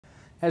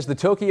As the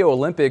Tokyo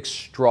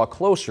Olympics draw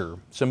closer,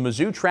 some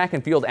Mizzou track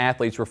and field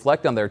athletes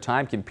reflect on their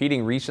time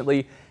competing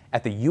recently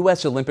at the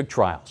U.S. Olympic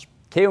trials.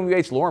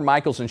 KOMU8's Lauren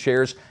Michelson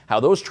shares how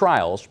those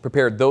trials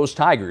prepared those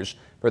Tigers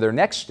for their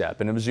next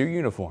step in a Mizzou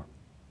uniform.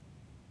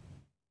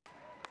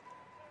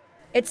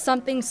 It's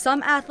something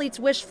some athletes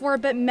wish for,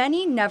 but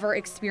many never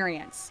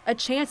experience, a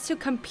chance to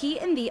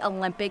compete in the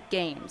Olympic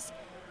Games.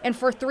 And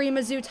for 3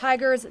 Mizzou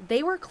Tigers,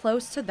 they were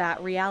close to that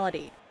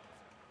reality.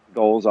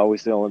 Goal is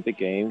always the Olympic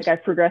Games.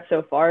 I've progressed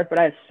so far, but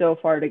I have so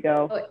far to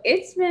go.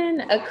 It's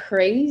been a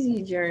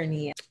crazy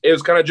journey. It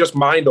was kind of just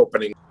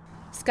mind-opening.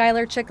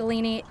 Skylar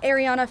Ciccolini,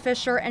 Arianna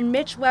Fisher, and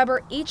Mitch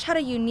Weber each had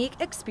a unique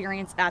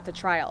experience at the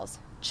trials.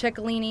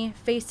 Ciccolini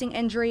facing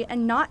injury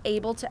and not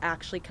able to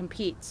actually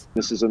compete.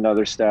 This is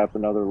another step,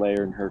 another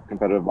layer in her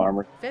competitive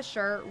armor.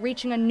 Fisher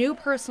reaching a new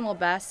personal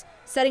best,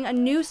 setting a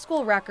new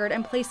school record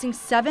and placing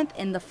 7th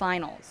in the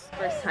finals.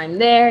 First time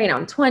there,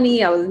 I'm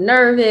 20, I was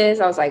nervous.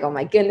 I was like, oh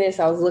my goodness,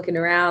 I was looking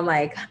around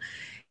like,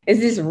 is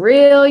this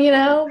real,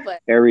 But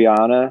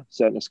Arianna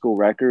setting a school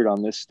record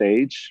on this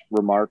stage,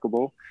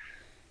 remarkable.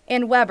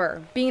 And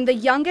Weber being the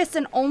youngest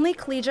and only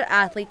collegiate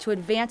athlete to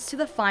advance to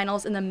the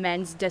finals in the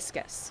men's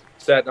discus.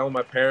 Sat down with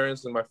my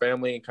parents and my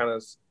family and kind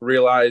of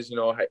realized,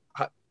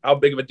 how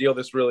big of a deal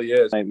this really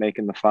is.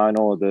 Making the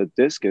final of the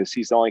discus,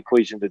 he's the only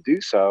collegian to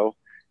do so,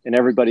 and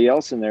everybody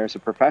else in there is a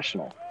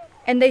professional.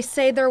 And they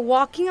say they're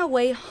walking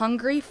away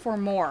hungry for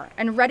more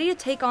and ready to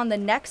take on the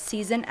next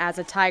season as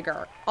a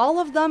Tiger, all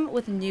of them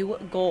with new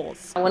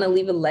goals. I want to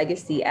leave a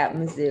legacy at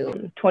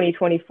Mizzou.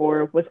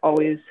 2024 was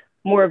always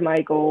more of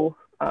my goal,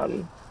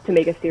 to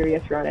make a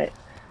serious run at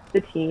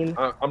the team.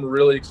 I'm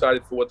really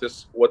excited for what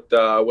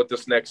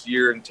this next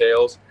year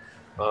entails,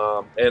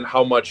 and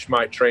how much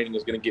my training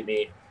is going to get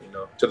me,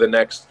 to the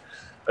next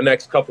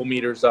couple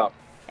meters up.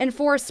 And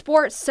for a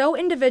sport so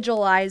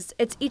individualized,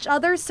 it's each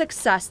other's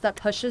success that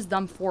pushes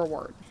them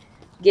forward.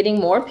 Getting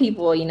more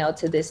people,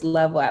 to this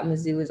level at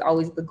Mizzou is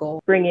always the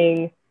goal.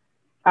 Bringing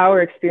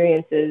our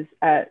experiences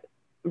at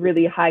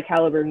really high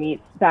caliber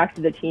meets back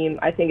to the team,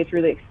 I think it's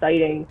really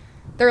exciting.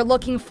 They're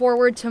looking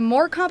forward to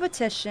more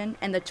competition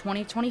in the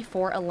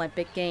 2024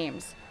 Olympic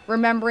Games,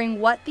 remembering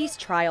what these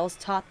trials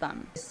taught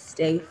them.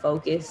 Stay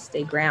focused,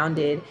 stay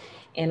grounded,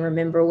 and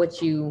remember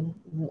what you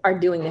are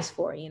doing this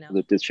for,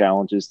 The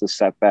challenges, the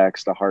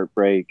setbacks, the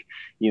heartbreak,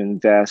 you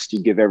invest, you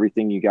give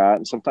everything you got,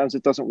 and sometimes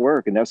it doesn't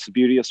work, and that's the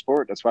beauty of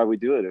sport. That's why we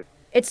do it.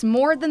 It's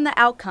more than the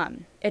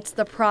outcome, it's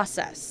the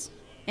process.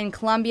 In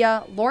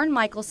Columbia, Lauren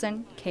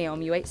Michelson,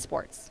 KOMU8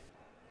 Sports.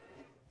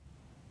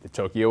 The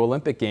Tokyo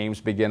Olympic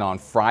Games begin on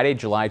Friday,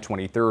 July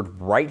 23rd,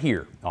 right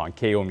here on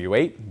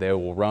KOMU8. They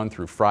will run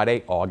through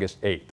Friday, August 8th.